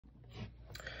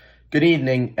Good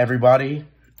evening, everybody.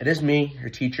 It is me, your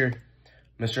teacher,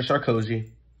 Mr. Sarkozy.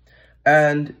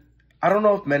 And I don't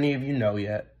know if many of you know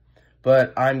yet,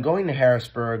 but I'm going to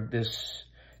Harrisburg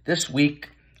this week,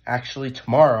 actually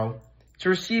tomorrow, to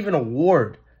receive an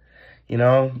award. You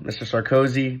know, Mr.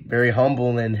 Sarkozy, very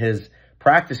humble in his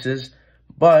practices,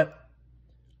 but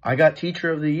I got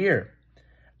Teacher of the Year.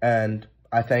 And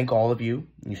I thank all of you.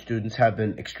 You students have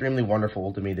been extremely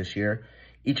wonderful to me this year,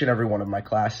 each and every one of my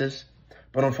classes.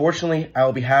 But unfortunately, I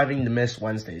will be having to miss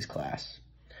Wednesday's class.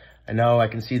 I know, I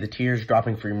can see the tears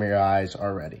dropping from your eyes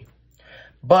already.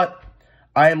 But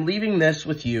I am leaving this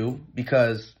with you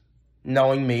because,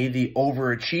 knowing me, the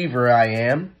overachiever I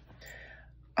am,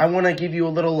 I want to give you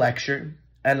a little lecture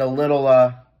and a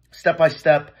little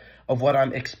step-by-step of what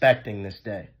I'm expecting this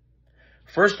day.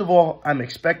 First of all, I'm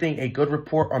expecting a good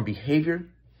report on behavior.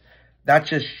 That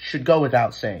just should go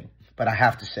without saying, but I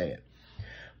have to say it.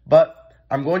 But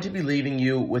I'm going to be leaving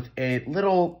you with a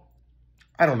little,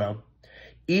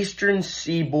 Eastern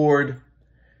Seaboard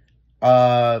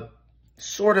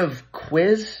sort of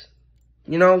quiz,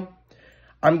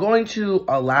 I'm going to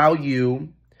allow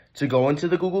you to go into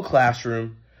the Google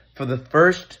Classroom for the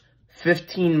first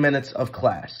 15 minutes of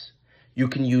class. You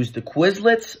can use the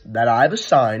Quizlets that I've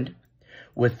assigned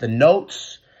with the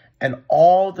notes and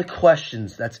all the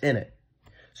questions that's in it.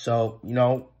 So,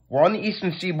 we're on the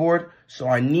Eastern Seaboard, so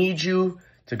I need you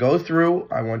to go through.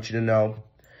 I want you to know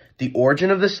the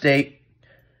origin of the state,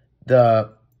 the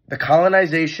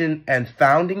colonization and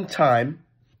founding time,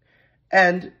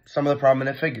 and some of the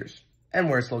prominent figures, and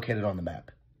where it's located on the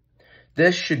map.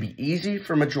 This should be easy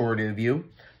for majority of you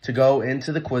to go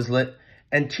into the Quizlet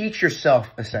and teach yourself,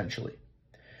 essentially.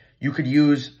 You could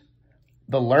use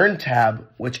the Learn tab,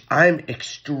 which I'm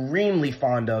extremely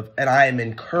fond of, and I am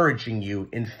encouraging you,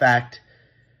 in fact,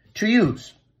 to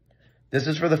use. This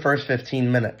is for the first 15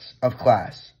 minutes of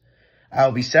class.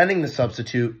 I'll be sending the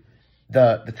substitute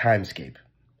the timescape,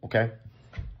 okay?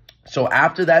 So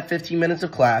after that 15 minutes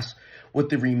of class, with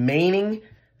the remaining,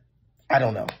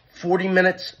 40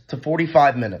 minutes to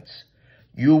 45 minutes,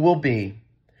 you will be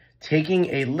taking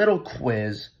a little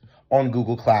quiz on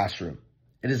Google Classroom.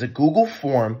 It is a Google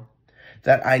form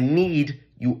that I need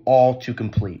you all to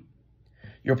complete.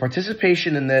 Your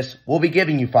participation in this will be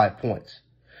giving you 5 points.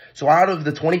 So out of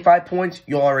the 25 points,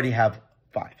 you'll already have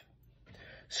 5.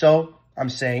 So I'm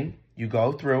saying you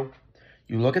go through,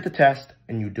 you look at the test,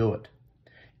 and you do it.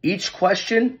 Each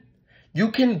question,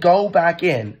 you can go back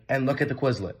in and look at the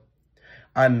Quizlet.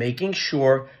 I'm making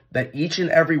sure that each and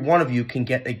every one of you can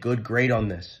get a good grade on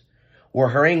this. We're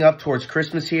hurrying up towards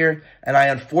Christmas here, and I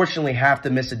unfortunately have to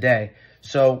miss a day.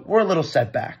 So we're a little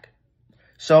set back.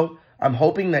 So I'm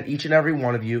hoping that each and every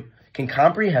one of you can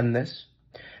comprehend this.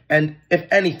 And if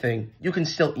anything, you can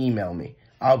still email me.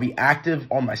 I'll be active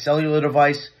on my cellular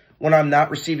device when I'm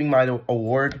not receiving my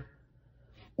award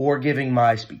or giving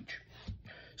my speech.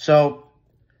 So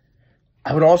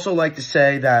I would also like to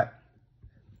say that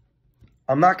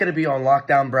I'm not going to be on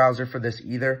lockdown browser for this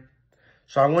either.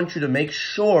 So I want you to make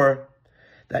sure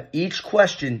that each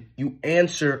question you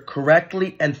answer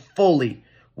correctly and fully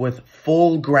with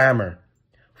full grammar.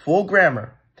 Full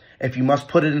grammar. If you must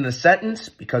put it in a sentence,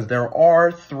 because there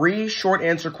are 3 short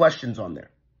answer questions on there,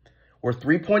 or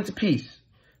 3 points apiece.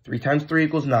 3 times 3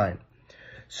 equals 9.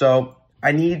 So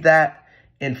I need that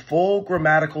in full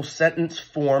grammatical sentence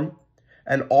form.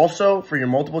 And also for your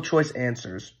multiple choice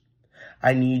answers,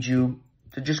 I need you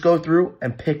to just go through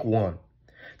and pick one.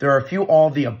 There are a few all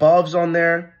the aboves on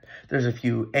there. There's a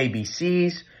few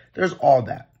ABCs. There's all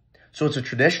that. So it's a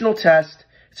traditional test.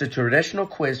 It's a traditional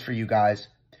quiz for you guys.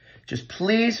 Just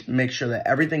please make sure that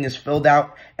everything is filled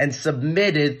out and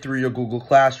submitted through your Google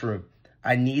Classroom.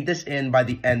 I need this in by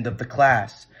the end of the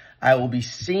class. I will be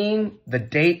seeing the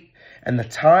date and the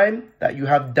time that you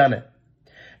have done it.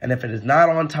 And if it is not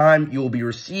on time, you will be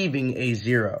receiving a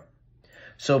 0.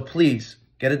 So please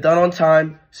get it done on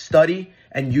time, study,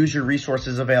 and use your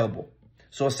resources available.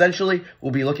 So essentially,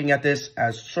 we'll be looking at this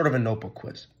as sort of a notebook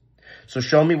quiz. So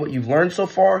show me what you've learned so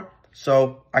far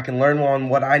so I can learn on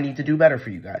what I need to do better for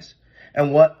you guys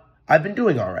and what I've been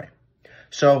doing all right.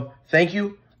 So thank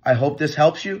you. I hope this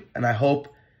helps you, and I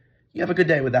hope you have a good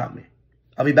day without me.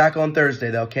 I'll be back on Thursday,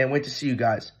 though. Can't wait to see you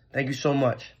guys. Thank you so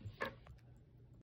much.